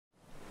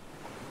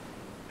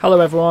Hello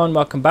everyone,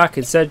 welcome back.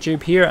 It's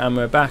ZedTube here and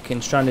we're back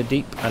in Stranded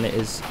Deep and it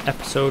is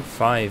episode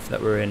 5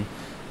 that we're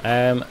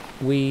in.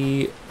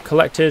 We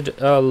collected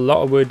a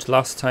lot of wood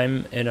last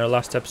time in our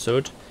last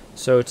episode,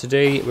 so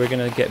today we're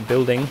going to get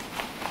building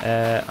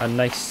a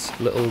nice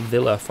little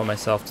villa for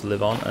myself to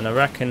live on, and I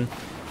reckon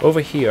over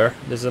here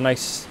there's a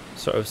nice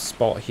sort of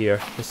spot here,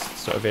 this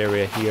sort of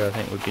area here I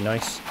think would be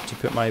nice to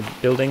put my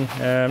building.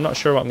 I'm not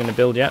sure what I'm going to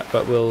build yet,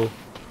 but we'll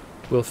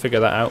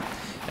figure that out.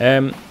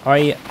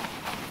 I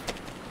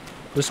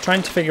was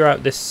trying to figure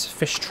out this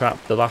fish trap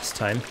the last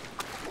time,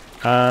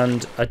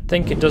 and I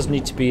think it does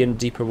need to be in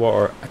deeper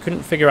water. I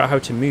couldn't figure out how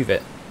to move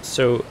it,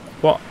 so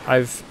what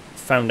I've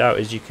found out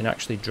is you can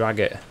actually drag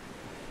it,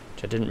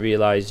 which I didn't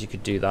realise you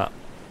could do that.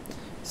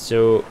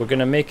 So we're going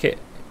to make it,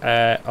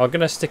 I'm going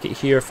to stick it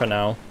here for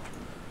now,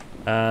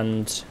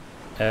 and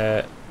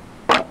there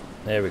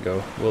we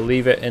go. We'll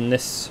leave it in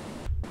this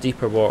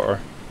deeper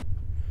water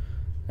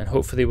and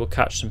hopefully we'll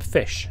catch some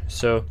fish.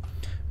 So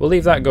we'll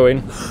leave that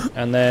going,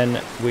 and then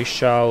we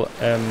shall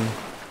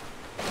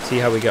see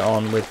how we get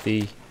on with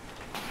the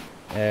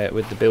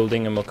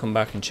building, and we'll come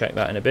back and check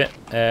that in a bit.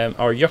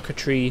 Our yucca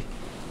tree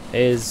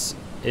is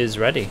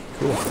ready.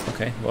 Cool.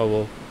 Okay. Well,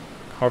 we'll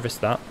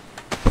harvest that.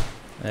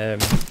 There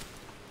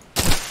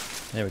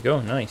we go.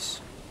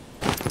 Nice.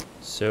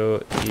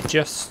 So you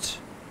just,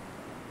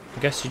 I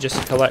guess you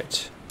just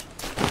collect.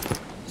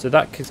 So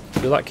that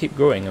will that keep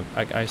growing?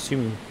 I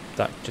assume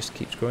that just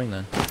keeps growing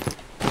then.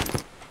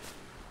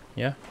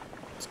 Yeah,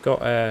 it's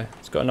got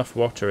enough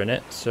water in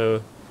it,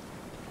 so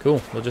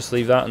cool. We'll just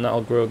leave that and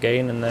that'll grow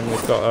again, and then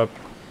we've got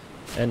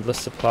a endless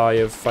supply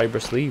of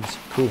fibrous leaves.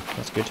 Cool,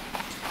 that's good.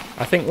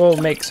 I think we'll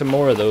make some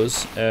more of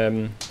those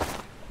as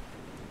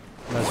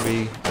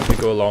we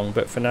go along,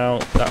 but for now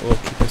that will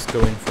keep us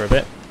going for a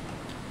bit.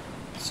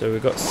 So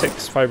we've got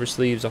 6 fibrous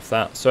leaves off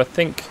that. So I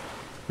think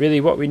really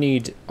what we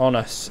need on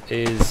us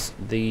is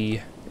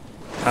the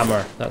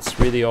hammer. That's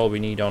really all we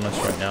need on us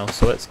right now,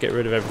 so let's get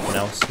rid of everything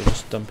else. We'll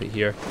just dump it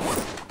here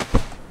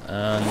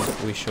and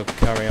we shall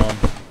carry on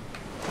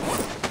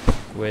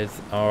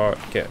with our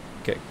get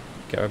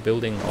our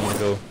building on the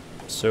go.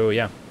 So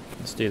yeah,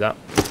 let's do that.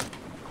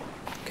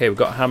 Okay, we've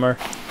got a hammer.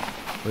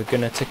 We're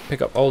gonna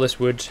pick up all this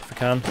wood if we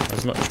can,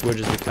 as much wood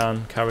as we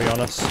can carry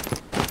on us,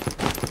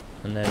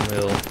 and then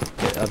we'll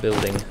get our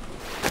building.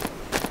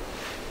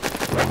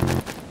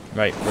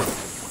 Right,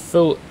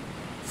 we're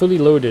fully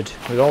loaded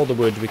with all the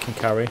wood we can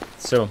carry,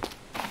 so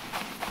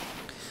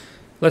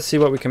let's see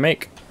what we can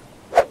make.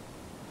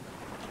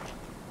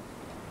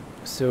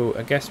 So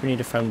I guess we need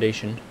a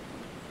foundation,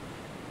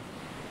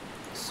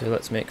 so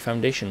let's make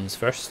foundations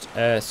first.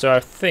 So I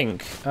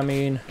think, I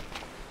mean,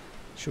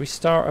 should we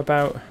start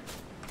about,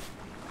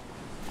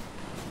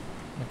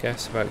 I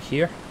guess about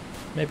here,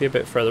 maybe a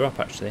bit further up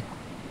actually.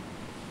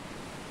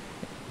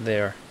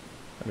 There,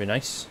 that'd be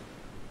nice.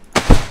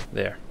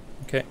 There,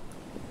 okay.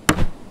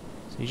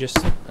 So you just,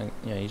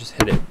 yeah, you just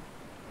hit it.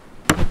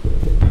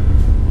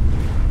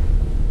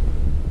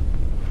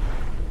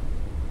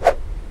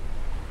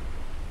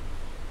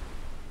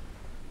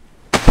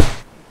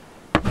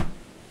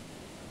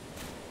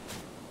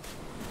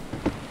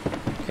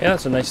 Okay,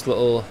 that's a nice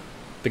little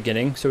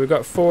beginning. So we've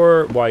got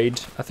 4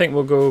 wide. I think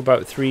we'll go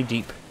about 3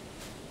 deep,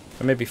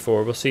 or maybe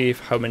 4. We'll see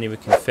how many we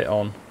can fit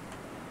on.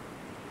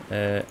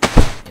 Yeah,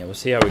 we'll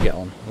see how we get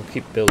on. We'll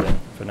keep building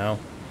for now.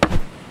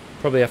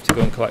 Probably have to go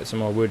and collect some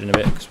more wood in a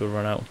bit because we'll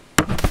run out.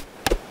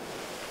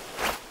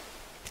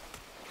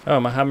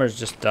 Oh, my hammer's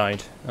just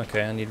died.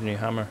 Okay, I need a new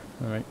hammer.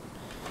 Alright.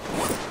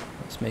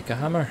 Let's make a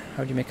hammer.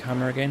 How do you make a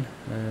hammer again?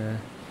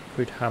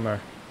 Wood hammer.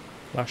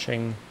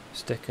 Lashing,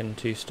 stick and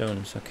 2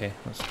 stones. Okay,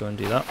 let's go and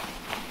do that.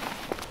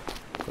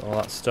 Got all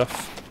that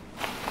stuff.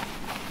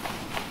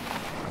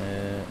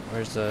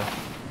 Where's the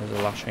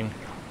lashing?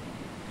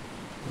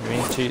 We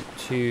need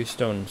two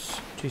stones.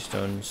 2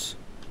 stones.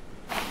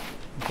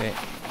 Okay.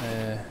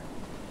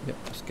 Yep,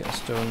 let's get the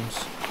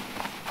stones.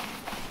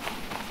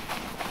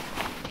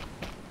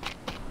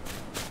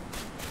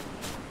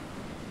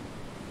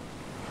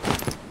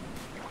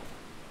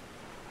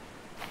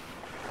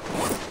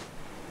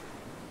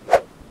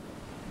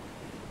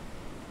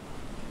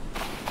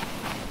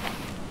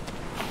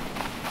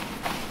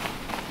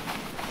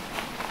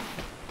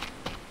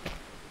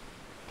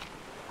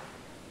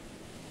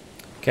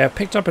 Okay, I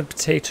picked up a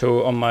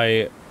potato on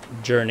my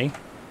journey,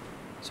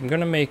 so I'm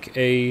going to make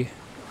a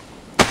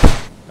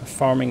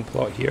farming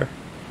plot here.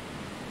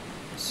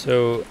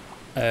 So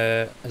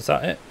is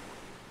that it?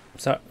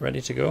 Is that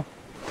ready to go?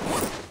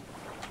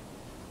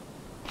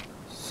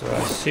 So I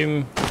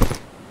assume,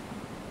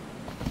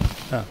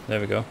 ah, there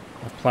we go.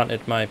 I've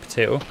planted my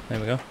potato. There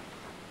we go.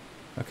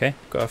 Okay,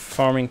 got a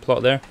farming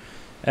plot there.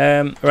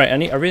 Right,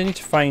 I really need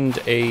to find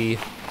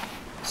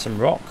some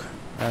rock,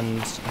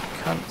 and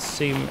I can't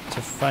seem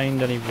to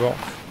find any rock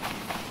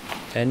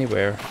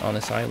anywhere on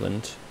this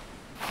island,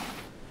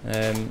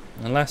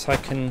 unless I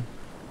can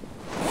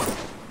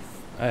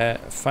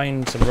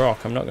find some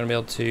rock. I'm not going to be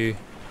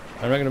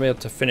able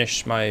to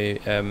finish my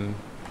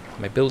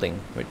my building,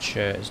 which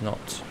is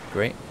not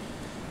great.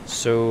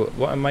 So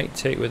what I might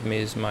take with me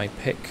is my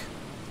pick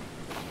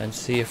and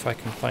see if I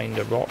can find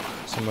a rock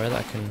somewhere that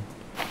I can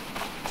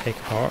take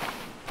apart.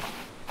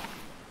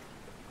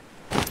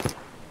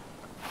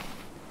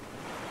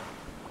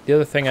 The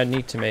other thing I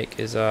need to make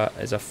is a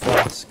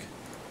flask,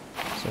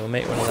 so we'll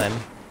make one of them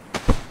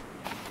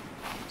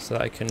so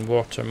that I can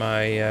water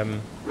my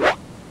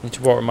need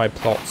to water my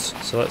plots.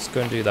 So let's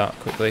go and do that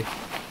quickly.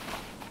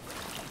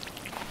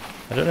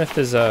 I don't know if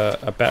there's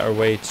a better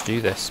way to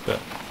do this,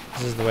 but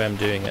this is the way I'm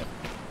doing it.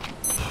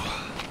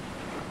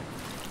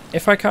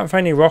 If I can't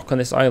find any rock on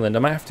this island, I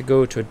might have to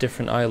go to a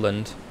different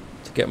island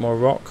to get more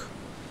rock.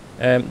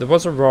 There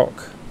was a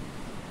rock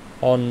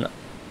on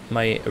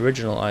my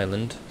original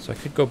island, so I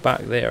could go back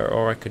there,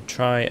 or I could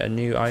try a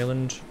new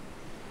island.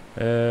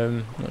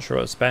 Not sure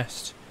what's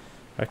best.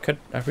 I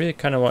really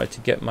kind of wanted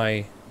to get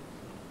my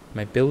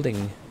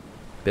building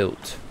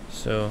built,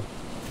 so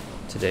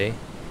today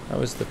that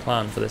was the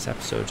plan for this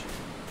episode.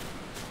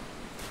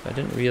 I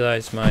didn't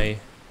realize my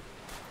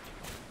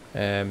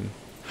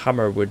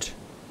hammer would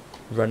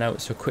run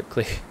out so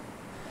quickly.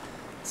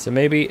 So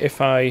maybe if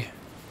I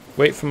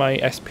wait for my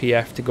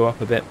SPF to go up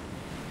a bit.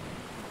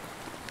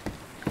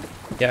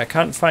 Yeah, I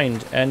can't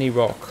find any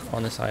rock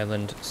on this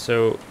island,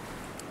 so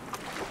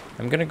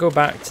I'm gonna go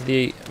back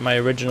to my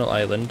original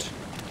island,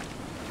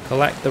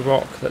 collect the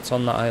rock that's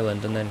on that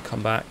island, and then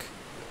come back.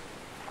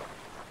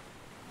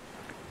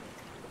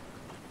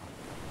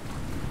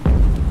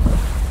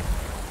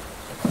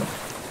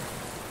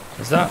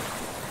 Is that...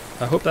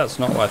 I hope that's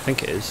not what I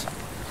think it is.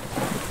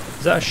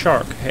 Is that a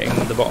shark hitting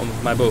the bottom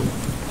of my boat?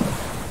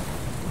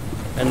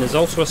 And there's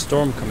also a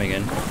storm coming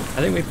in.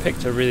 I think we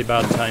picked a really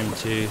bad time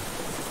to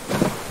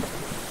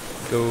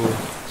go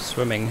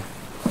swimming.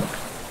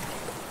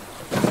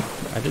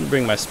 I didn't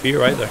bring my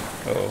spear either.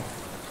 Uh-oh.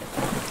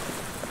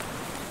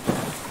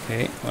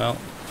 Okay, well,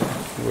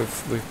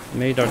 we've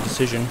made our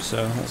decision,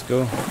 so let's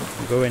go.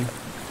 We'll go in.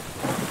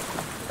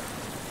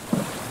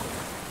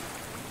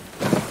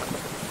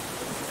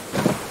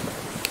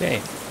 Okay,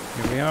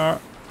 here we are.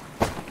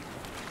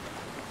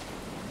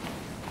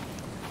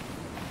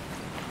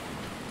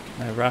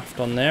 A raft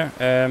on there.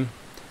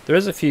 There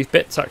is a few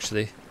bits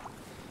actually.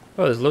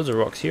 Oh, there's loads of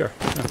rocks here.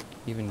 Oh,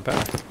 even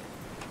better.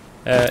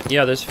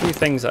 Yeah, there's a few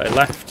things that I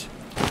left.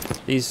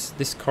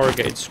 This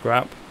corrugated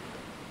scrap.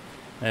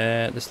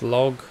 This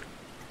log.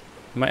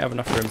 We might have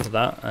enough room for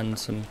that, and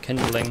some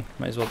kindling.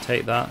 Might as well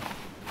take that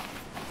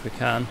if we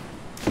can.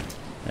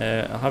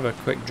 I'll have a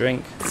quick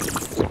drink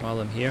while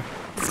I'm here.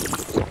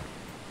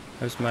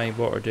 How's my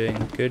water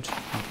doing? Good.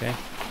 Okay.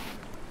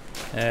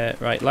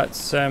 Right,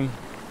 let's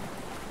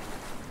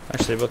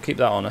actually, we'll keep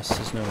that on us.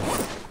 There's no...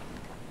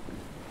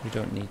 We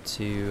don't need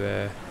to...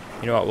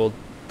 you know what, we'll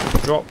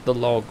drop the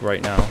log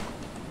right now.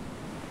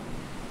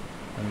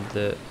 And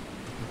the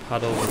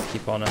paddle will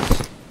keep on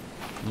us.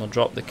 And we'll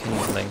drop the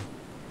kindling.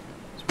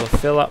 So we'll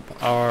fill up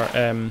our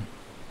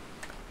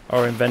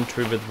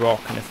inventory with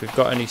rock, and if we've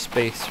got any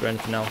space for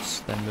anything else,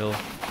 then we'll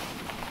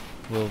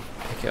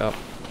pick it up.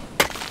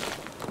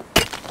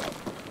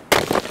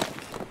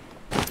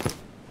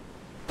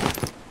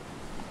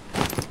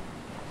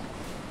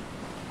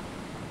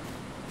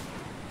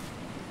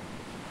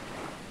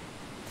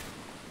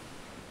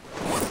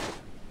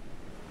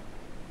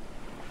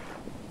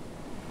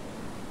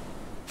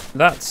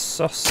 That's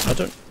sus. I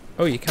don't...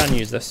 Oh, you can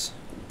use this.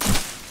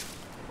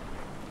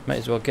 Might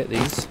as well get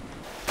these.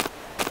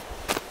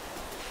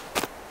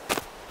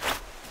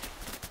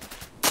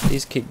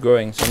 These keep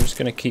growing, so I'm just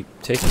going to keep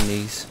taking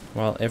these.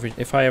 While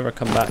if I ever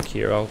come back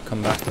here, I'll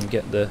come back and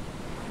get the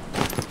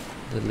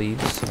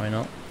leaves. Why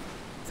not?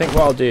 I think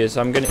what I'll do is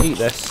I'm going to eat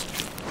this,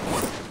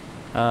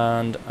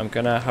 and I'm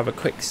going to have a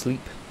quick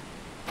sleep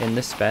in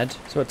this bed.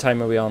 So what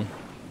time are we on?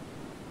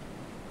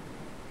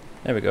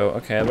 There we go.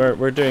 Okay,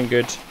 we're doing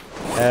good.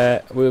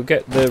 We'll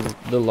get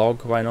the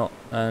log, why not?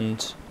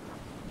 And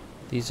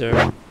these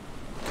are...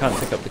 Can't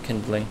pick up the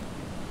kindling.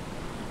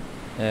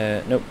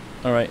 Nope.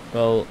 Alright,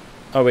 well...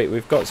 Oh wait,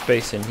 we've got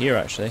space in here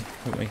actually,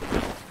 haven't we?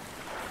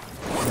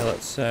 Yeah,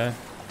 let's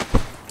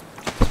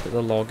put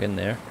the log in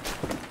there.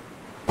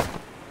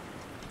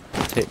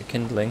 Take the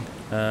kindling,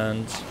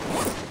 and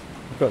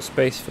we've got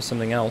space for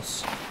something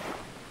else.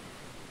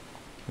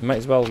 We might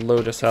as well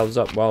load ourselves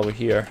up while we're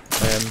here.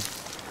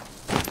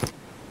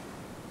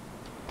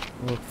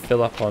 We'll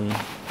fill up on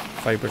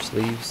fibrous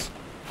leaves.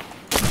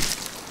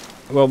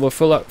 Well, we're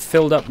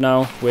filled up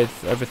now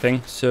with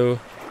everything, so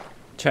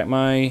check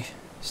my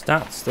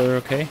stats, they're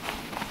okay.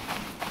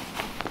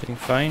 Getting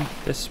fine.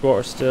 This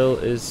water still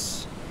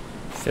is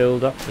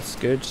filled up, that's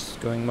good, it's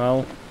going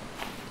well.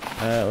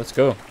 Let's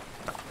go.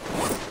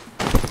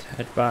 Let's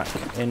head back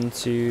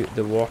into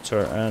the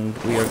water, and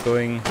we are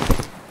going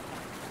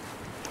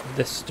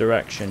this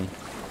direction.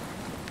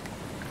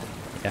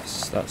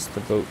 Yes, that's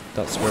the boat,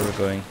 that's where we're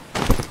going.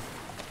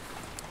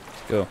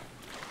 Go.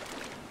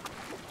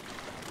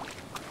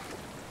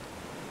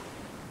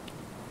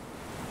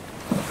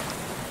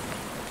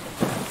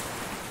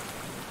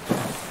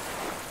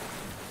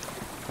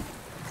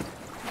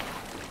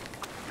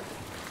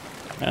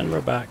 And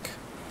we're back.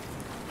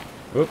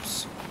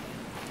 Whoops.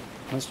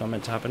 That's not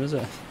meant to happen, is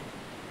it?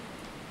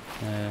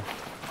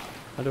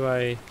 How do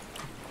I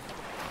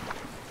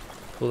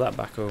pull that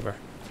back over?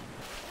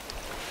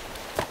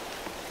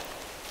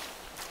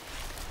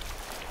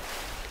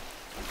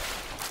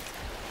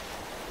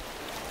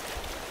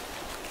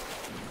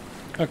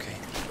 Okay.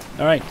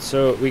 Alright,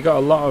 so we got a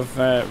lot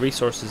of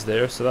resources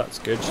there, so that's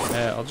good.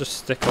 I'll just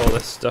stick all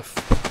this stuff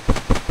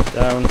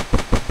down.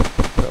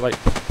 Got like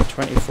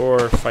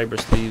 24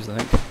 fibrous leaves, I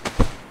think.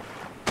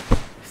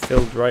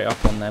 Filled right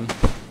up on them.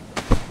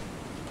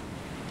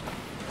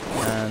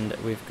 And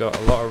we've got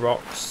a lot of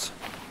rocks.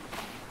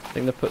 I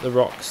think they put the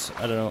rocks,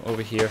 I don't know,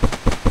 over here.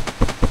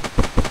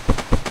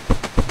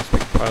 This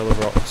big pile of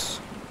rocks.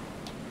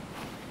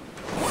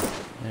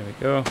 There we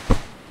go.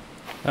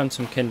 Found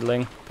some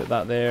kindling, put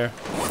that there.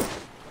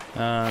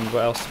 And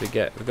what else did we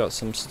get? We got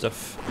some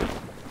stuff.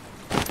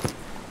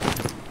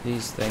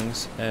 These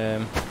things.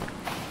 There's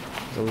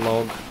a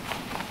log.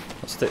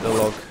 I'll stick the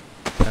log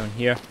down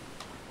here.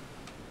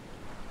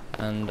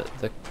 And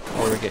the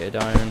corrugated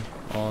iron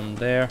on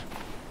there.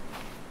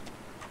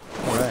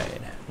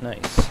 Alright,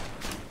 nice.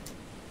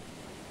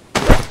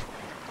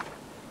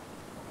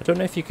 I don't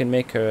know if you can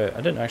make a...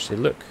 I didn't actually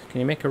look.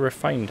 Can you make a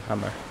refined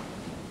hammer?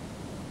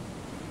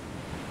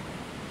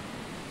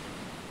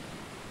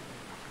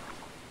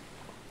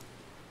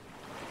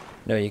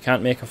 No, you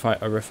can't make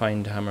a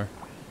refined hammer.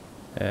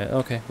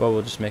 Okay, well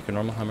we'll just make a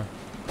normal hammer.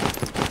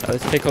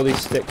 Let's take all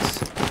these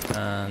sticks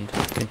and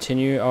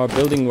continue our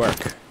building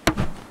work.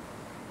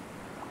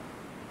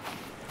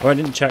 Oh, I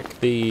didn't check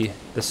the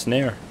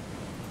snare.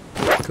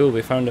 Cool,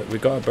 we found it. We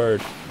got a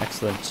bird.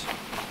 Excellent.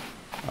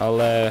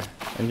 And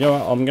you know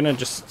what? I'm gonna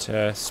just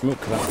smoke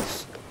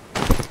that.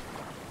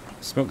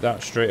 Smoke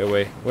that straight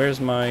away.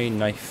 Where's my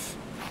knife?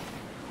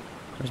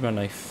 Where's my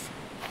knife?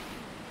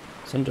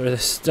 It's under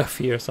this stuff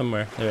here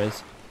somewhere. There it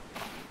is.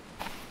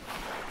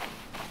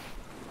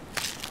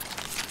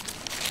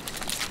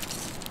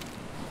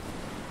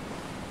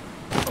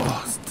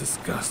 Oh, it's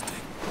disgusting.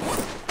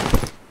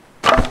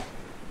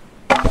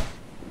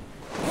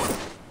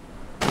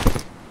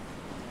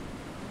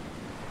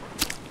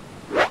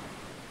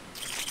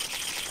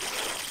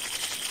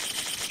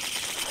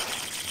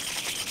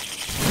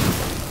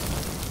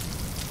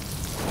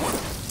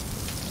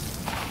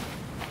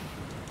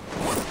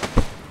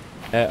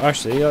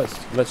 Actually,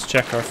 let's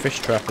check our fish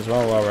trap as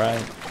well while we're at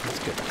it.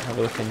 Have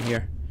a look in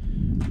here.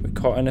 We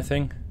caught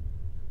anything?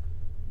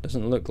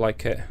 Doesn't look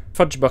like it.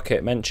 Fudge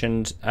Bucket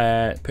mentioned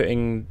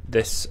putting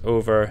this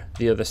over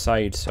the other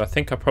side, so I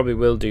think I probably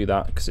will do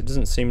that because it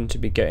doesn't seem to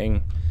be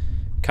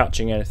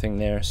catching anything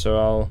there.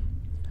 So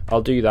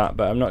I'll do that,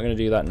 but I'm not going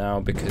to do that now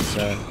because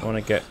I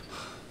want to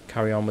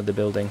carry on with the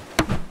building.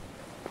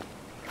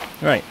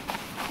 Right.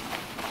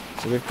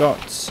 So we've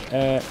got,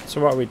 so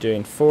what are we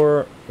doing?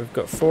 We've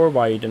got 4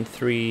 wide and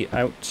 3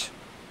 out.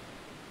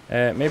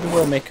 Maybe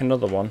we'll make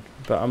another one,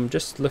 but I'm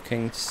just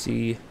looking to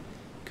see,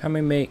 can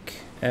we make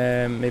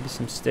maybe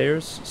some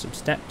stairs, some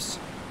steps?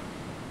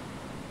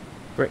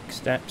 Brick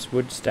steps,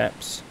 wood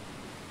steps.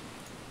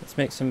 Let's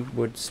make some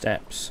wood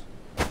steps.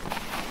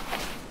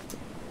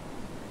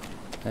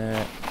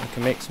 We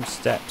can make some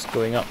steps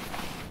going up.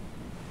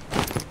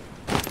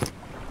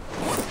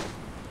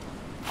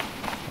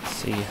 Let's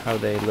see how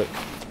they look.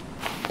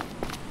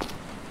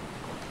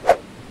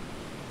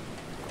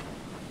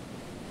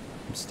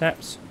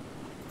 Steps.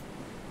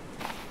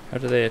 How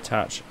do they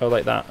attach? Oh,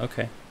 like that.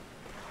 Okay.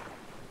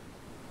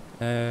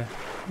 You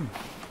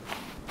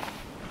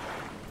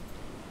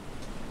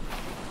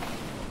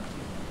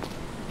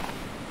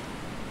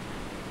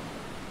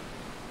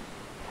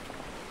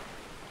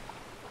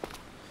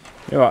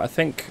know what? I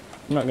think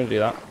I'm not going to do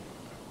that.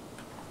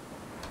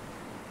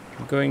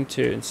 I'm going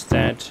to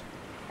instead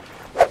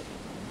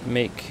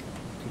make.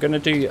 I'm going to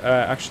do.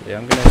 Actually,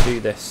 I'm going to do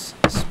this.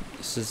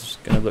 This is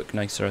going to look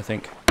nicer, I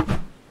think.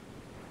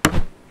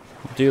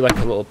 Do like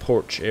a little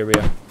porch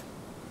area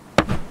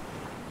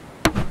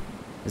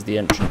as the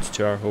entrance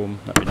to our home.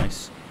 That'd be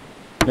nice.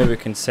 Maybe we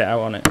can sit out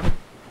on it.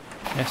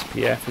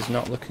 SPF is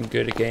not looking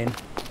good again.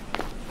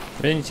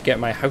 I really need to get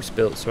my house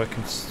built so I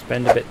can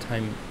spend a bit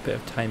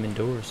of time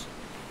indoors.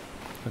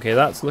 Okay,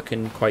 that's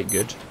looking quite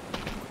good.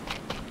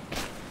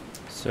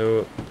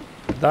 So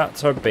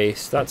that's our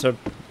base. That's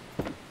where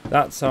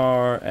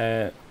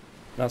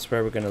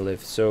we're gonna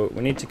live. So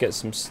we need to get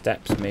some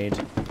steps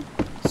made.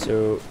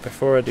 So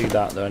before I do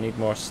that though, I need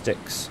more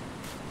sticks.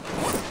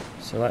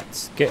 So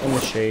let's get in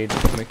the shade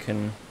and we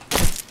can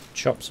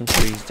chop some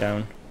trees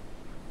down.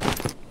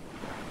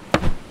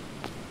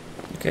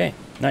 Okay,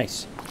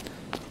 nice.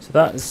 So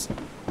that is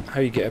how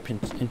you get up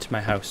into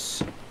my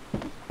house.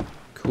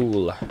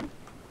 Cool.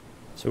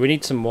 So we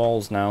need some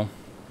walls now.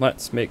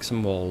 Let's make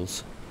some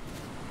walls.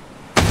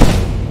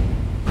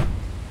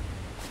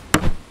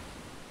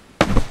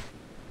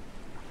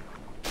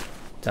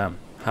 Damn,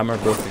 hammer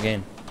broke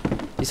again.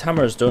 These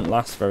hammers don't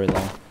last very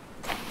long.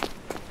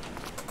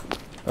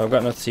 Oh, I've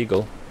got another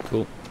seagull.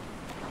 Cool.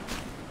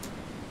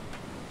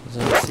 There's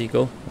another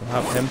seagull. We'll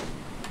have him.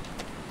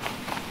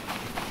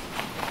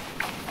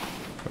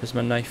 Where's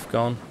my knife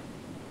gone?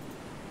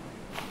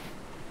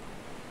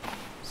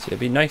 So it'd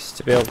be nice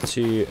to be able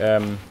to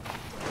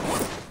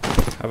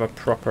have a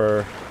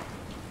proper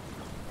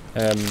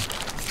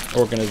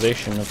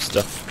organization of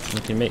stuff.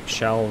 You can make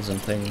shelves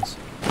and things.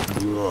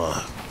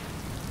 Ugh.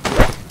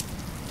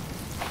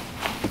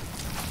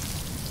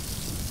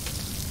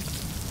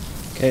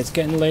 Okay, it's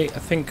getting late. I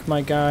think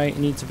my guy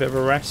needs a bit of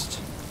a rest.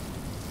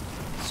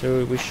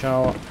 So we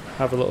shall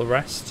have a little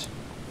rest.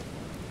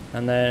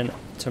 And then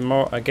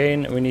tomorrow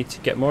again we need to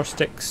get more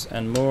sticks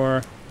and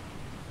more.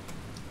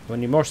 We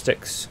need more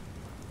sticks.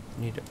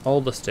 We need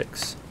all the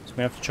sticks. So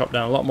we have to chop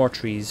down a lot more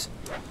trees.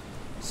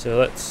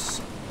 So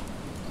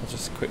I'll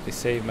just quickly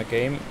save my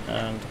game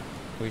and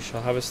we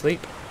shall have a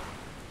sleep.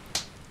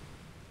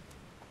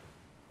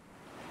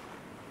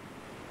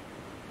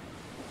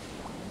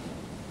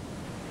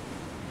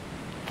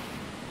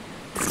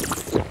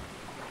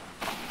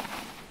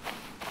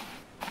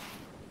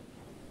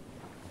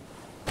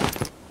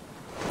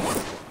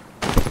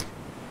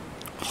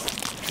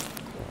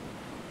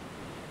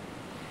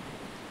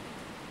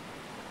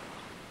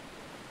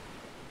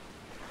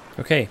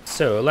 Okay,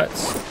 so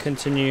let's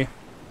continue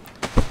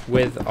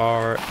with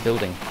our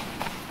building. I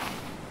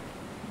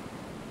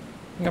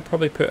think I'll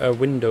probably put a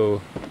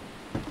window.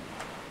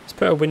 Let's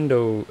put a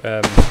window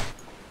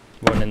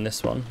one in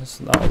this one.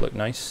 That'll look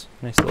nice.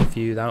 Nice little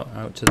view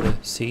out to the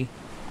sea.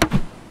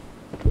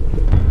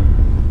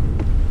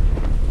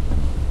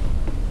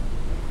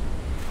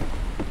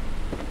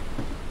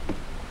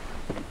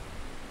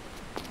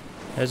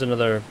 There's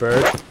another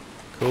bird.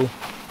 Cool.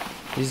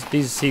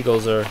 These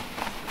seagulls are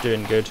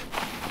doing good.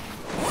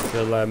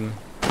 We'll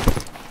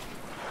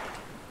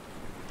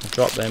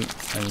drop them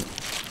and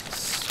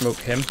smoke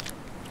him.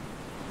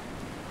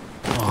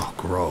 Oh,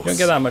 gross. You don't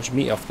get that much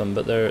meat off them,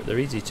 but they're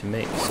easy to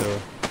make, so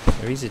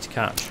they're easy to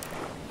catch.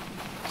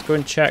 Let's go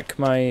and check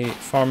my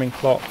farming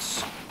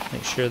plots.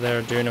 Make sure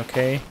they're doing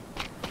okay.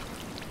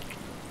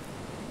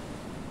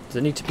 Does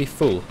it need to be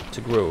full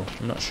to grow?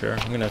 I'm not sure.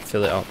 I'm gonna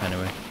fill it up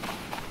anyway.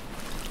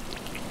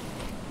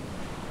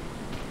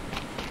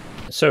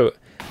 So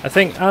I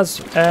think, as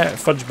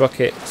Fudge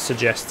Bucket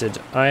suggested,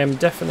 I am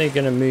definitely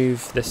going to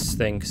move this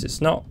thing because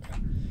it's not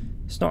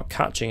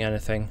catching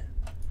anything.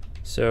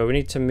 So we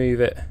need to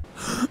move it.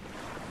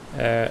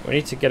 We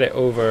need to get it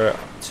over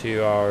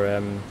to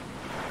our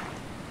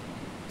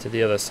to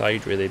the other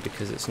side really,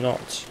 because it's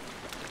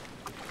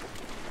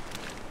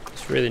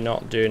really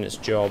not doing its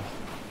job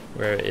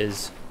where it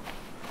is.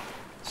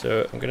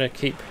 So I'm going to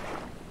keep.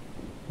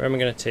 Where am I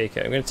going to take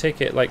it? I'm going to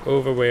take it like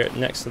over where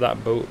next to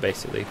that boat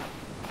basically.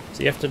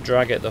 So you have to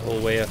drag it the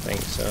whole way, I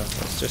think. So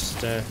let's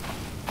just, I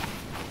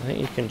think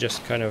you can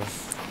just kind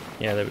of,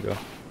 yeah, there we go.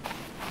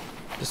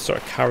 Just sort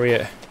of carry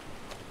it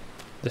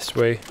this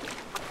way.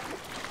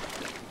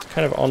 It's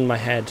kind of on my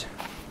head.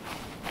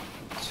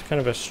 It's kind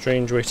of a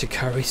strange way to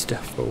carry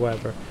stuff, but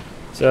whatever.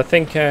 So I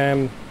think,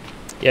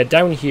 yeah,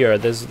 down here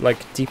there's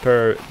like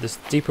deeper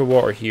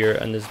water here,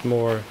 and there's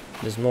more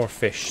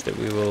fish that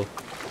we will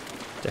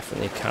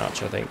definitely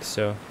catch, I think.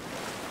 So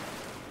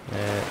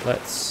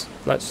let's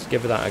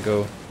give that a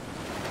go.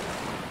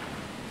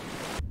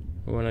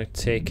 We want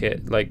to take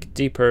it like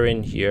deeper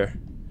in here,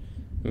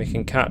 and we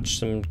can catch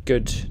some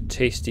good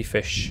tasty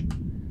fish.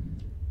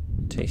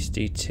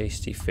 Tasty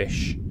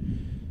fish.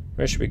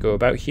 Where should we go?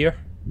 About here?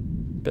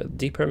 A bit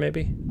deeper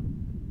maybe?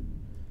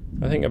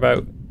 I think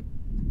about...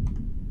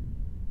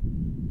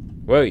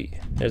 Whoa,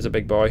 there's a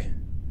big boy.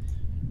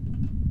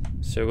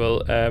 So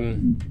we'll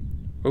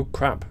oh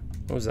crap,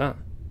 what was that?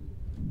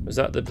 Was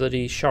that the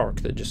bloody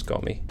shark that just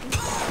got me?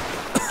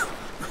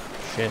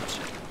 Shit.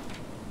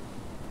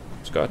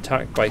 Just got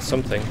attacked by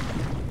something.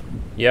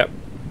 Yep.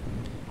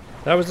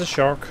 That was the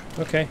shark.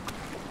 Okay.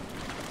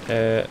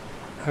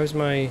 How's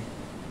my...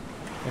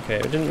 Okay,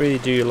 it didn't really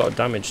do a lot of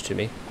damage to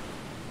me.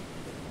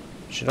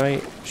 Should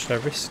I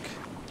risk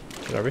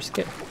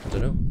it? I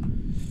don't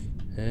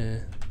know.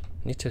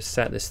 Need to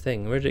set this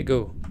thing. Where did it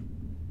go?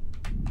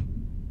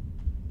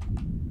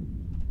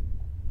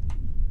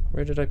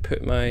 Where did I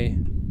put my...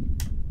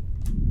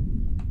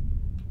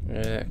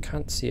 I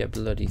can't see a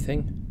bloody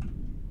thing.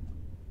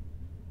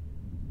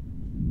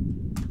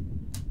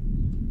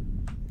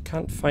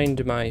 Can't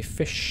find my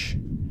fish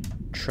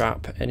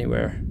trap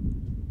anywhere.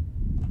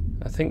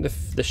 I think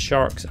the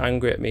shark's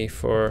angry at me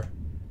for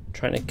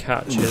trying to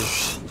catch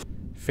his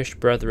fish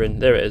brethren.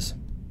 There it is.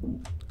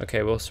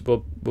 Okay, we'll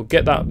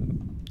get that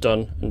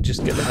done and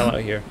just get the hell out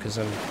of here, because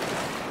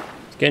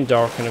it's getting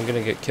dark and I'm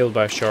gonna get killed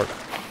by a shark.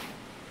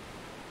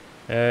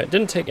 It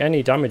didn't take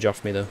any damage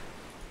off me though.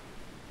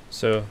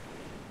 So,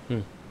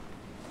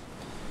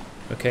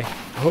 okay.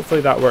 Hopefully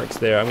that works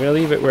there. I'm gonna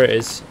leave it where it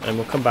is, and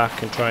we'll come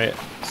back and try it.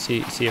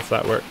 See if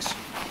that works.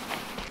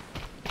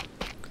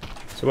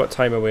 So what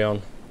time are we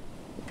on?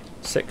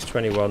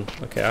 6:21.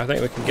 Okay, I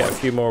think we can get a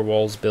few more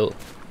walls built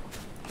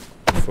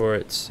before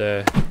it's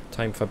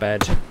time for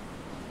bed.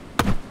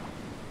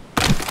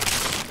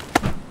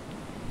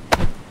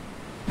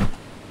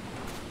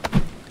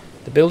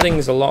 The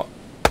building's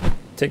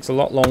takes a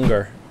lot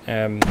longer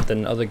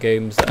than other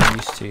games that I'm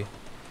used to,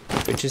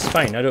 which is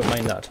fine. I don't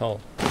mind that at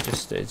all.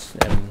 It's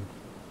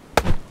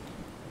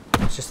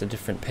just a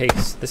different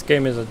pace. This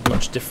game is a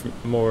much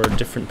more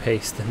different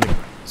pace than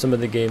some of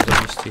the games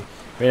I'm used to.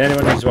 I mean,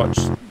 anyone who's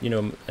watched, you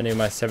know, any of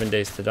my 7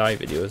 Days to Die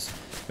videos,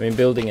 I mean,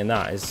 building in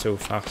that is so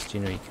fast, you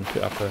know, you can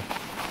put up a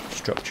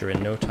structure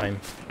in no time.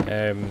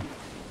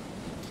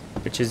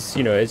 Which is,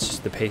 you know, it's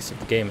just the pace of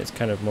the game. It's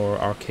kind of more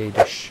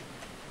arcade-ish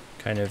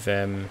kind of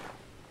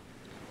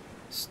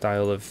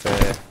style of,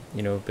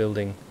 you know,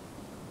 building.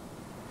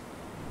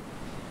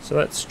 So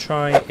let's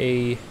try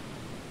a...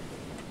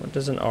 What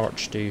does an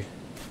arch do?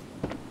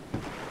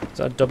 Is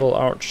that double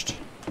arched?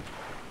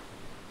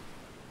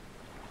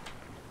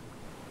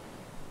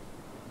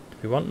 Do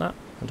we want that?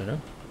 I don't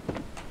know.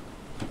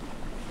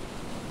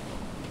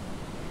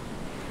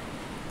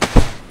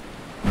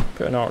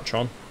 Put an arch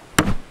on.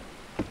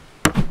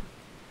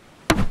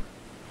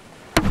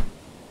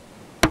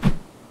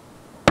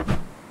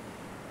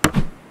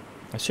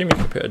 I assume you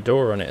can put a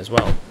door on it as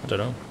well. I don't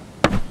know.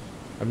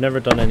 I've never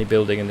done any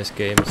building in this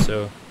game,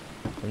 so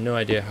I have no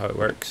idea how it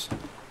works.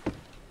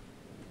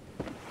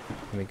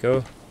 There we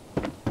go.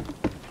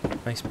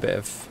 Nice bit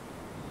of...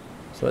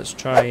 So let's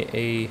try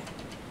a...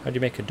 How do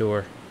you make a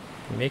door?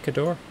 Can you make a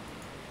door?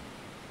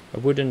 A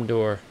wooden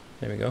door.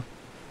 There we go.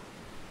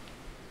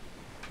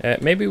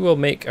 Maybe we'll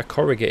make a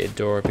corrugated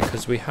door,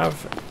 because we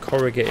have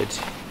corrugated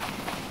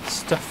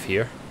stuff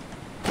here.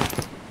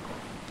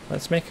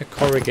 Let's make a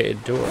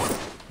corrugated door.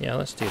 Yeah,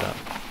 let's do that.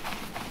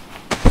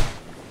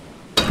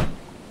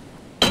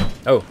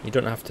 Oh, you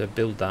don't have to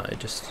build that, it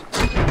just...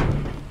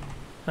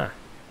 Ah.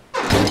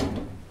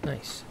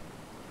 Nice.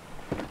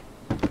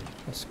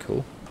 That's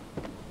cool.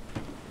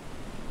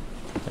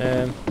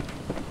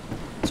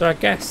 So I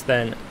guess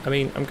then, I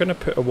mean, I'm going to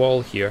put a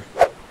wall here.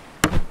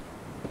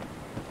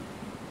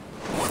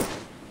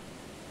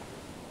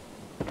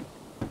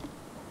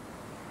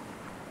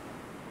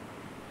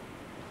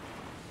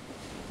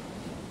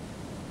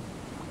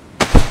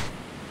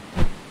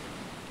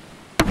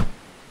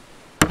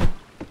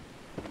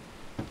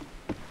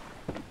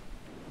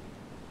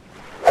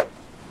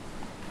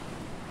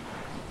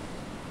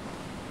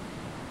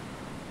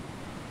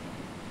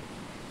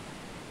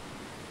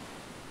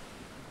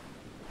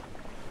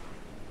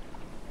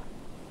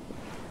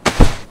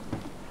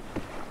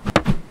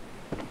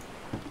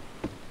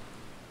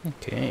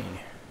 Okay,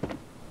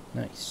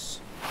 nice.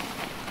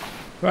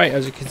 Right,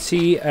 as you can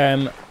see,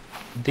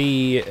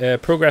 the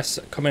progress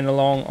coming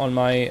along on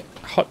my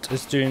hut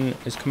is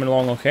coming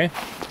along okay.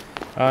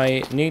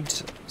 I need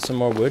some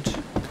more wood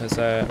because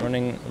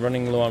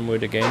running low on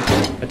wood again.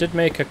 I did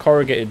make a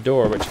corrugated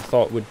door, which I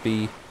thought would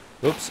be,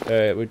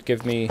 would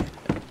give me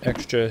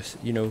extra,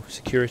 you know,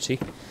 security.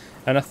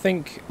 And I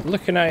think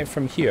looking at it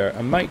from here,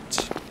 I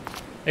might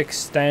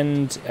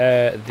extend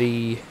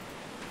the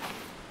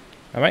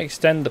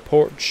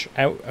porch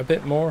out a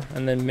bit more,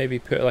 and then maybe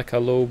put like a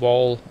low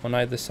wall on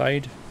either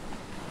side,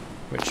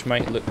 which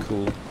might look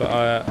cool. But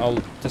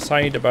I'll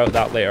decide about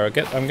that later.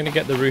 I'm gonna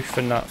get the roof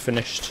and that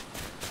finished.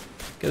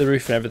 Get the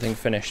roof and everything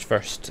finished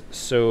first.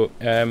 So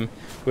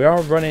we are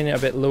running a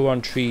bit low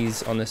on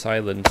trees on this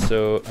island.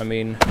 So I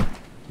mean,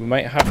 we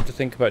might have to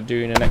think about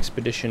doing an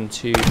expedition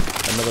to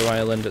another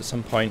island at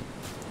some point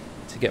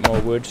to get more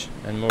wood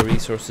and more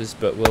resources.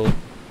 But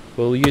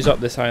we'll use up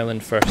this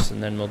island first,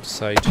 and then we'll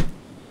decide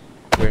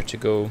where to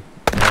go.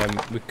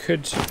 We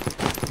could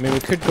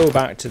go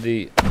back to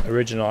the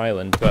original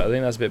island, but I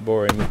think that's a bit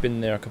boring. We've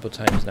been there a couple of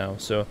times now,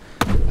 so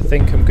I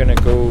think I'm gonna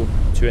go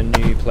to a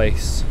new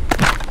place.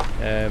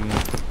 As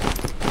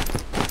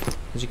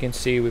you can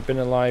see, we've been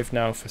alive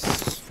now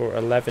for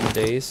 11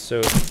 days,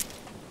 so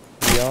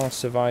we are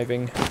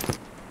surviving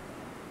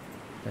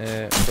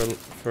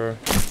for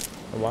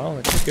a while,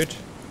 which is good.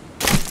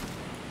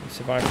 We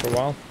survived for a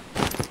while.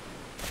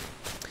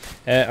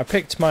 I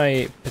picked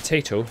my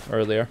potato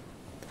earlier.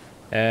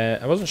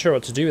 I wasn't sure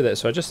what to do with it,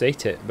 so I just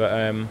ate it, but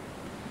I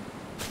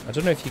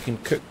don't know if you can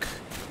cook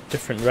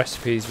different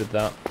recipes with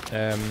that.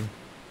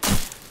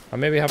 I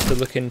maybe have to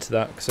look into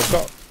that, because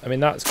I mean,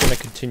 that's going to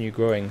continue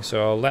growing,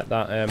 so I'll let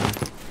that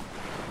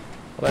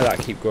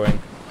keep growing.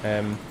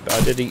 But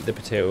I did eat the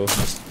potato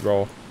just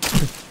raw.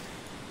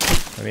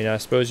 I mean, I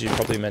suppose you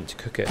probably meant to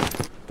cook it,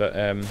 but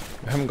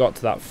we haven't got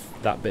to that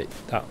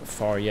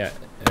far yet,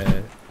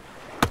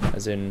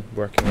 as in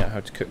working out how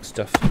to cook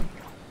stuff.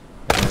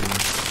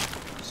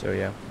 So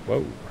yeah,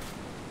 whoa.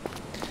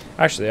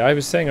 Actually, I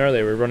was saying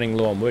earlier we're running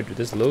low on wood, but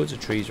there's loads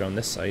of trees around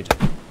this side.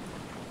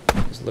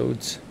 There's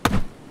loads.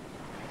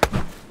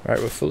 Right,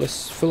 we're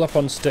full up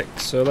on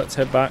sticks, so let's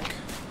head back.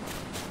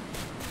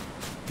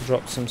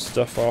 Drop some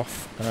stuff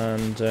off,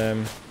 and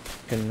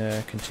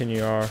can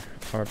continue our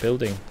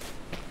building.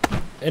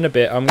 In a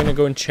bit, I'm gonna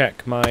go and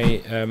check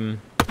my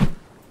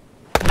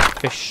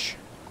fish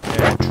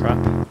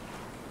trap.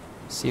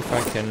 See if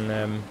I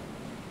can.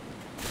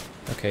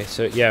 Okay,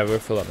 so yeah, we're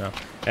full up now.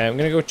 I'm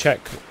gonna go check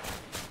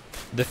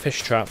the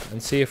fish trap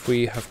and see if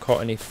we have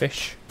caught any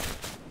fish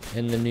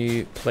in the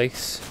new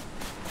place.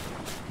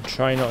 And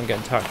try not to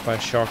get attacked by a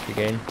shark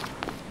again.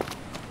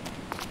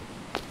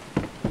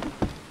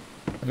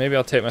 And maybe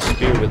I'll take my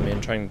spear with me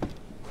and try and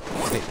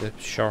take the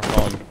shark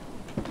on.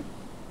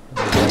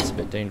 Maybe that's a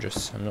bit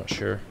dangerous, I'm not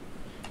sure.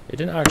 It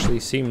didn't actually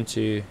seem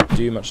to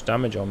do much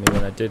damage on me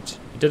when I did.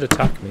 It did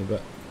attack me,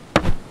 but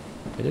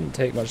it didn't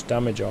take much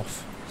damage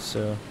off.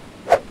 So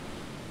I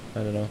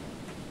don't know.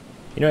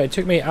 You know, it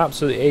took me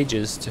absolutely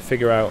ages to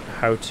figure out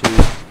how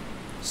to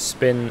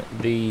spin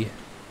the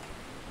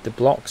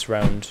blocks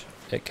round.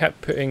 It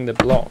kept putting the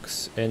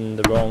blocks in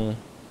the wrong,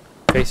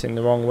 facing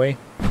the wrong way.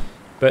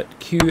 But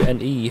Q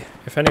and E,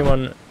 if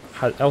anyone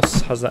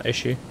else has that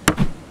issue,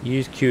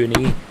 use Q and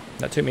E.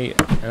 That took me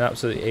an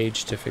absolute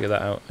age to figure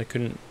that out. I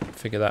couldn't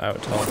figure that out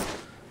at all,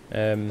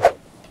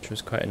 which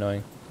was quite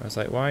annoying. I was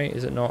like, why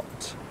is it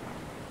not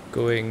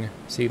going?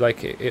 See,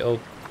 like it'll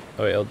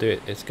do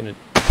it. It's gonna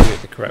do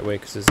it the correct way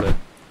because there's a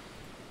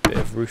bit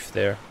of roof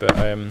there. But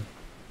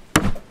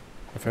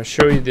if I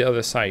show you the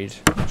other side,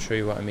 I'll show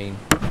you what I mean.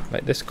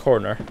 Like this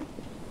corner,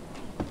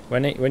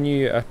 when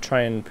you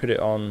try and put it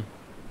on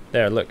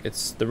there, look,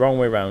 it's the wrong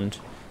way round,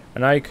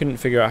 and I couldn't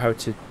figure out how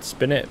to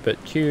spin it.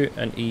 But Q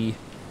and E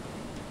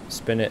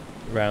spin it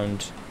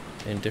round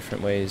in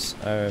different ways.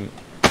 If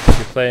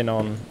you're playing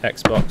on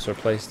Xbox or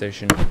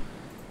PlayStation,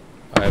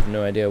 I have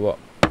no idea what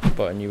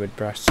button you would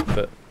press,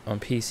 but on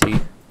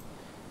PC,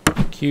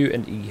 Q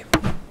and E.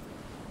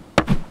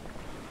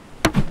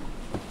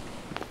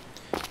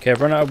 Okay, I've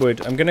run out of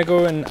wood. I'm gonna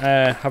go and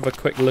have a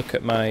quick look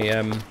at my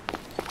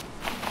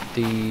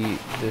the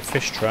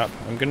fish trap.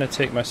 I'm gonna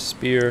take my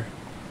spear.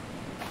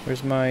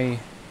 Where's my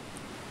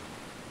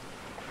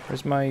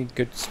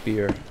good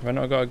spear? Have I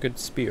not got a good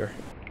spear?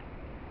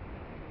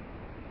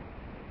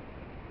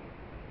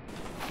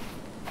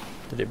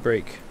 Did it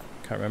break?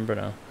 Can't remember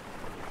now.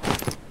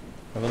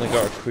 I've only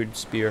got a crude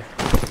spear.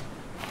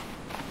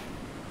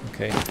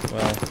 Okay,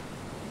 well,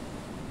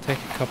 take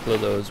a couple of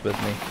those with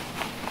me,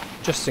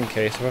 just in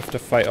case. I have to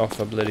fight off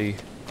a bloody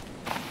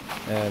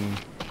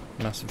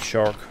massive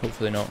shark.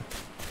 Hopefully not.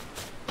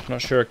 I'm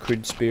not sure a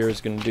crude spear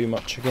is going to do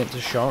much against a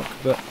shark,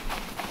 but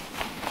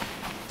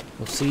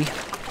we'll see.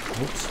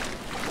 Oops.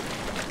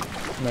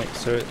 Right,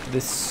 so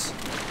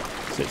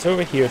it's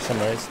over here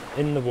somewhere. It's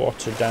in the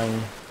water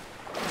down.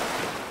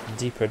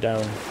 Deeper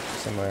down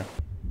somewhere,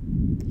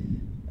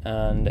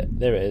 and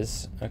there it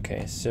is.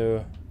 Okay,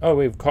 so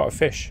we've caught a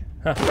fish.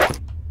 Huh.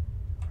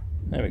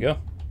 There we go.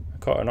 I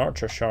caught an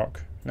archer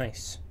shark.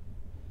 Nice.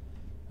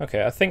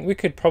 Okay, I think we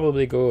could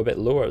probably go a bit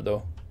lower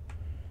though,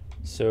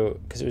 so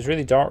because it was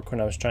really dark when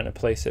I was trying to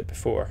place it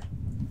before.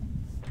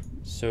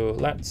 So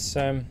let's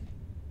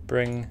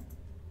bring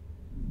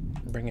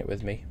it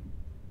with me.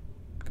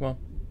 Come on.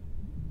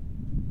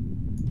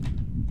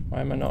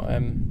 Why am I not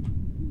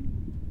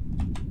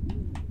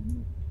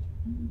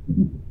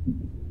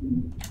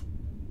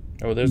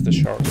Oh, there's the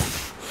shark.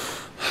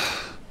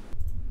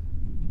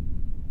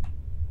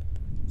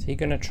 Is he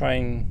gonna try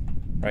and...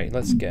 Right,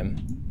 let's get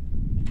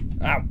him.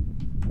 Ow!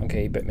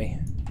 Okay, he bit me.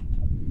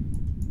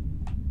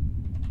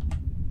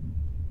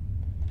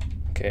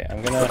 Okay,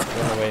 I'm gonna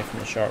run away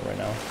from the shark right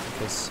now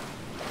because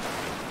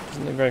it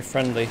doesn't look very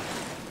friendly.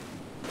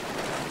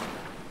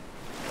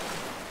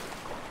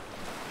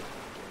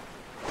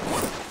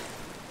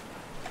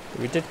 But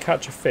we did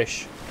catch a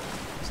fish,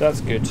 so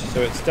that's good.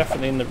 So it's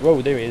definitely in the...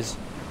 Whoa, there he is.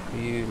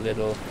 You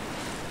little...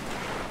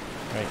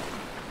 Right.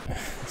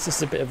 This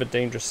is a bit of a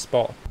dangerous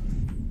spot.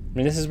 I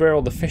mean, this is where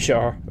all the fish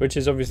are, which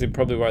is obviously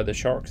probably why the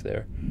shark's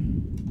there.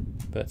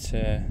 But,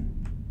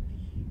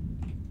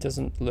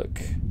 doesn't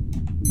look...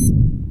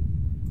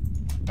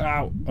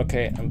 Ow!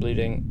 Okay, I'm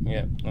bleeding.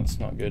 Yeah, that's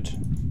not good.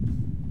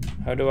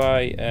 How do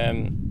I,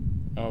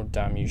 Oh,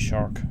 damn you,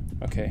 shark.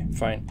 Okay,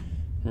 fine.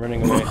 I'm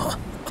running away.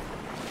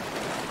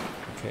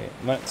 Okay,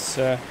 let's,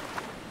 are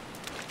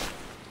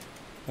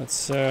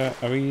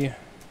we...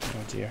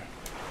 Oh dear.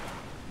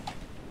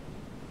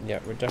 Yeah,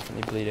 we're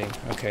definitely bleeding.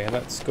 Okay,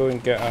 let's go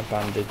and get a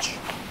bandage.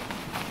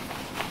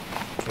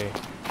 Okay.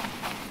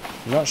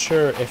 I'm not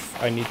sure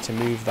if I need to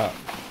move that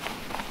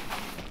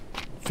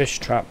fish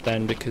trap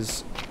then,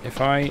 because if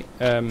I'm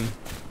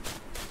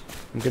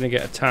gonna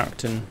get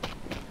attacked and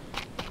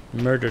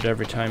murdered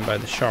every time by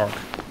the shark.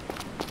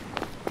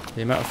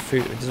 The amount of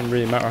food, it doesn't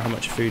really matter how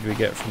much food we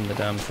get from the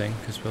damn thing,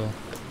 because we'll...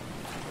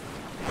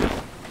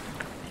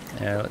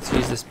 Yeah, let's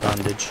use this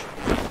bandage.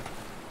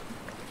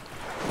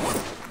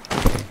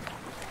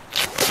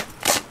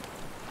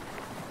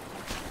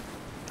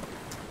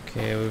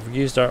 Okay, we've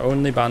used our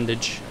only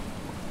bandage,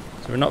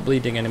 so we're not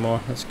bleeding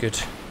anymore. That's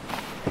good.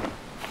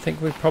 I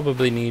think we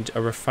probably need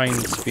a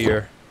refined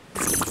spear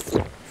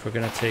if we're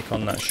going to take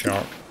on that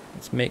shark.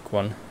 Let's make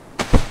one.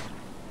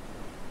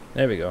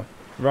 There we go.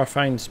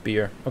 Refined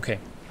spear. Okay.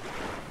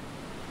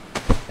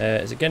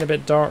 Is it getting a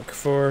bit dark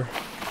for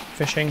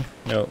fishing?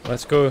 No,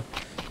 let's go.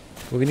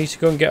 We need to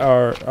go and get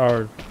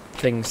our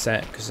thing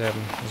set, because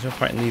there's no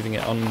point in leaving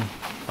it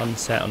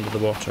unset under the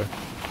water.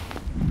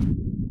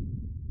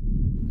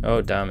 Oh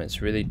damn,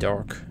 it's really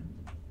dark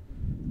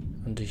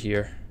under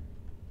here.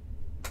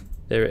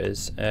 There it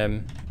is.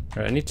 Right,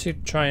 I need to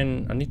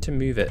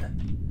move it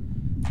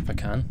if I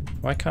can.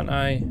 Why can't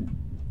I?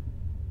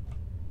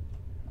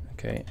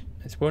 Okay,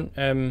 it won't.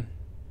 I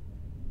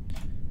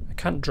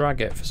can't drag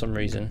it for some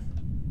reason.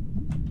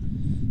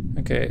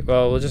 Okay,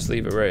 well we'll just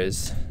leave it where it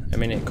is. I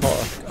mean, it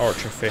caught an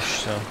archer fish,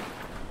 so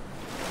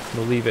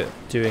we'll leave it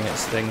doing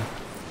its thing.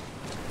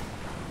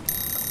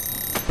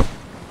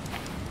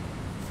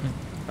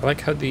 I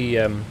like how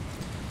the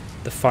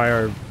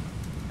fire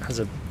has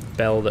a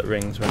bell that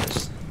rings when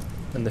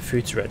the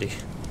food's ready.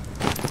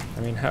 I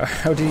mean,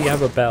 how do you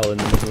have a bell in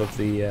the middle of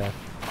the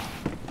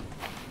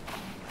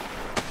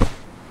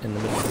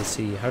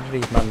sea? How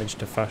did he manage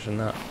to fashion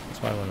that?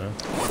 That's what I want to know.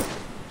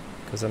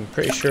 Because I'm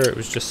pretty sure it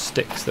was just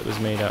sticks that it was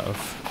made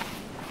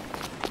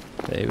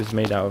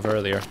out of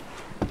earlier,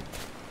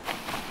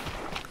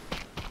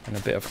 and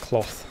a bit of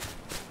cloth.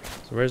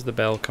 So where's the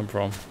bell come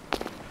from?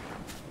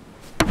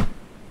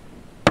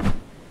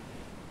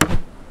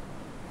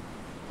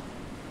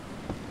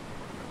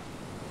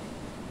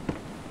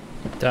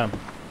 Damn,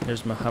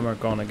 there's my hammer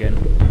gone again.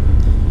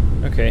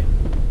 Okay.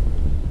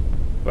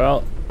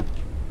 Well,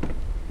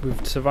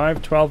 we've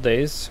survived 12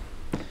 days.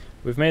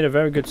 We've made a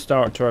very good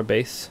start to our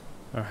base,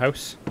 our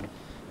house.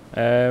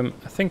 I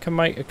think I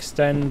might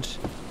extend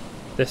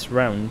this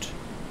round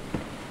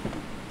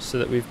so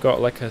that we've got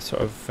like a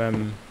sort of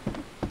a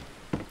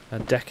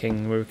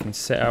decking where we can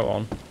sit out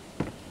on.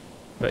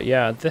 But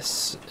yeah,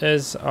 this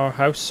is our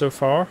house so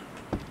far.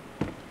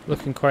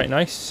 Looking quite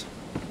nice.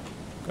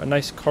 Got a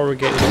nice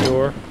corrugated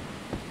door.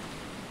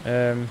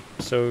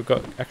 So we've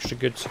got extra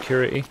good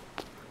security.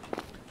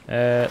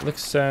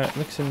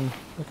 Looking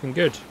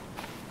good.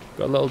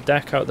 Got a little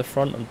deck out the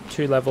front on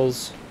 2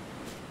 levels.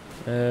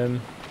 So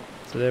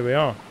there we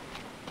are.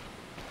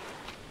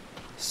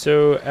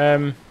 So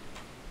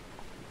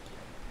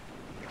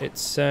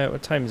it's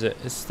what time is it?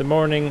 It's the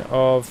morning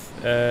of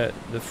the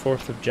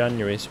 4th of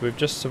January. So we've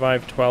just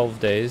survived 12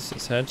 days.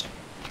 It said.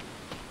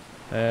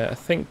 I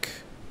think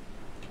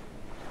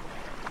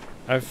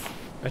I've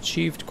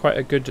achieved quite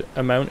a good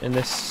amount in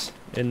this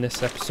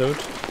episode.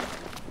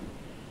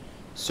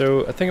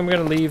 So I think I'm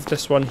going to leave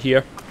this one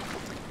here.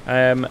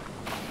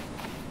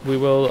 We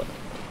will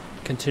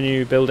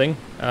continue building,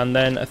 and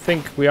then I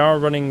think we are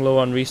running low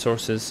on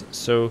resources,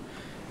 so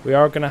we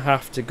are going to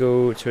have to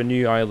go to a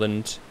new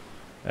island.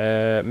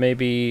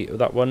 Maybe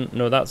that one.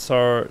 No, that's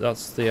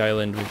the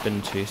island we've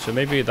been to. So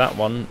maybe that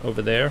one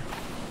over there.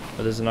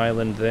 But there's an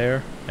island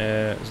there.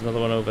 There's another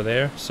one over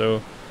there.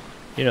 So,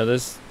 you know,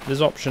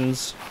 there's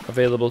options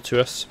available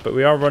to us, but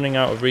we are running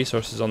out of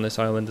resources on this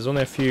island. There's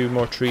only a few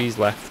more trees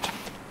left,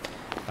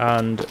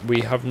 and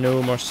we have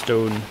no more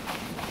stone.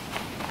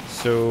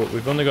 So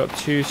we've only got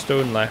 2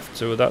 stone left,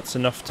 so that's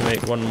enough to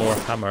make 1 more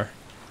hammer.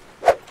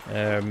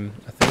 I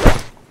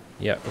think,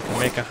 yeah, we can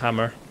make a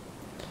hammer.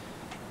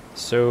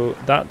 So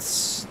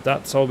that's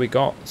all we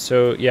got.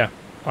 So yeah,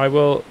 I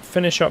will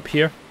finish up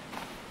here.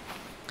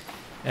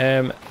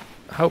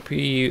 Hope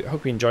you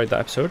enjoyed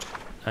that episode.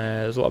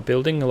 There's a lot of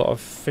building, a lot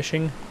of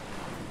fishing,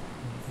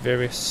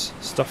 various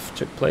stuff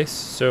took place.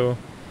 So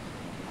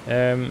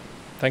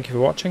thank you for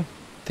watching.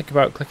 Think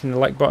about clicking the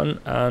like button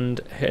and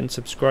hitting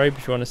subscribe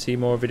if you want to see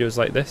more videos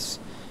like this.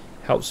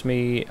 Helps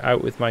me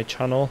out with my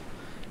channel.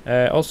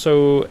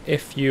 Also,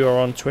 if you are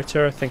on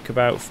Twitter, think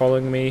about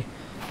following me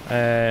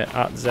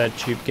at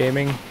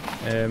ZTubeGaming.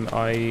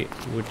 I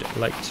would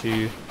like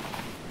to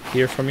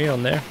hear from you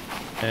on there.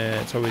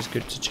 It's always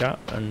good to chat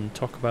and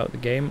talk about the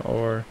game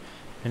or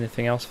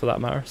anything else for that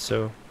matter.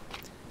 So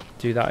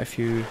do that if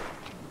you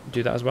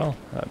do that as well.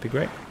 That'd be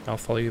great. I'll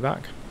follow you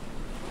back.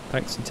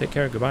 Thanks and take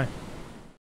care. Goodbye.